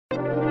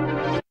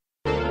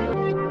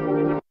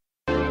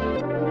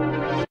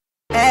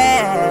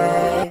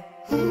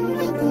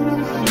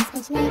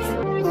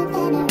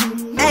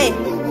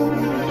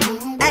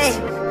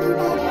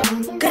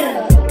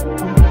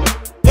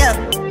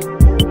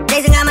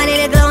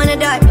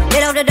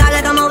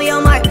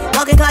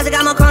walk-in closet,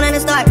 got more crown than the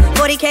start.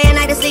 40K a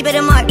night to sleep at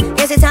the mark.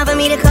 Guess it's time for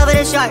me to cover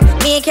the shark.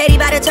 Me and Katie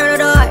bout to turn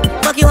the heart.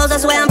 Fuck you hoes, I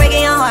swear I'm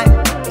breaking your heart.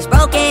 It's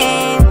broken.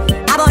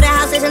 I bought a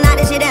house just to knock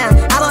this shit down.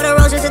 I bought a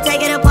rose just to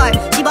take it apart.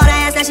 She bought her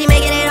ass, now she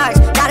making it arch.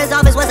 Doctor's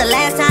office was the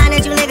last time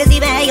that you niggas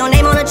even had your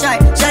name on the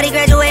chart. Shorty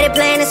graduated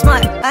playing it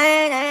smart.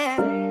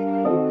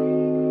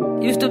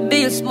 Used to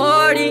be a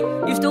smarty,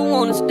 used to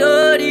wanna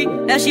study.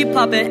 Now she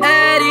poppin'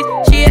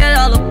 addies, she at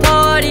all the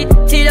party.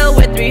 Tito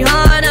with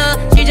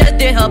 300, she just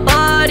did her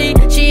body.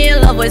 She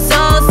in love with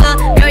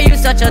salsa, girl you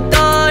such a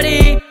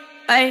thotty.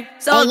 Ay,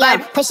 so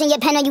like pushing your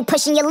pen or you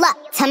pushing your luck.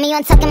 Tell me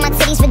on tucking my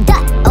titties for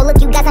duck. Oh look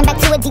you guys, I'm back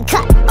to a D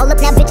cut. Oh look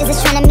now bitches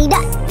is trying to meet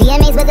up.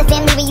 VMAs was a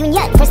family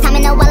reunion. First time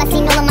in a while I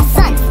seen all of my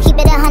sons. Keep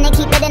it 100,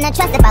 keep it in a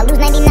trust. If I lose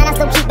 99 I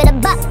still keep it a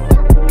buck.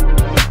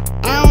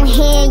 I don't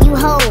hear you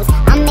hoes,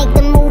 I make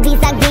the movies,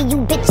 I give you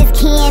bitches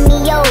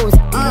cameos.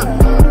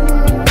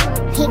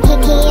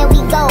 Here we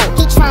go.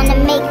 He tryna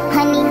make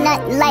honey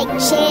nut like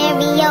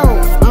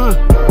Cheerios.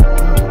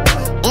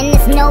 And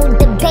there's no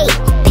debate.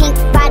 Pink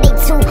Friday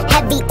too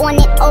heavy on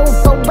it,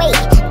 overweight.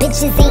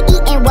 Bitches ain't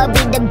eating,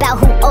 worried about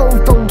who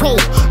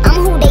overweight.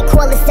 I'm who they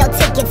call to sell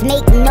tickets,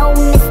 make no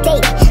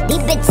mistake.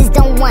 These bitches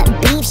don't want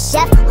beef,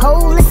 chef,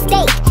 whole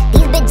estate.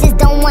 These bitches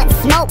don't want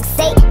smoke,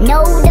 say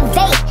no to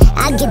vape.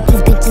 I get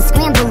these bitches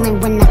scrambling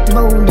when I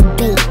throw the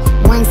bait.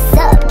 One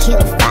sub, kill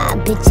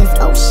 5 bitches,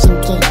 Ocean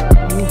Gate.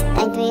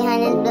 Like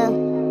 300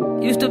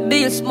 though. Used to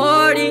be a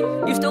smarty,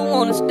 used to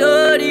wanna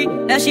study.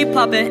 Now she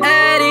poppin'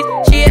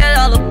 addies, she at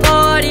all the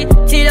party.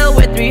 Tito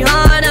with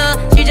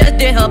 300, she just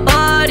did her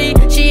body.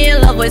 She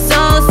in love with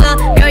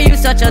salsa, girl you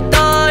such a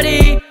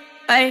thotty.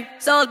 Ay,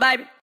 souls baby.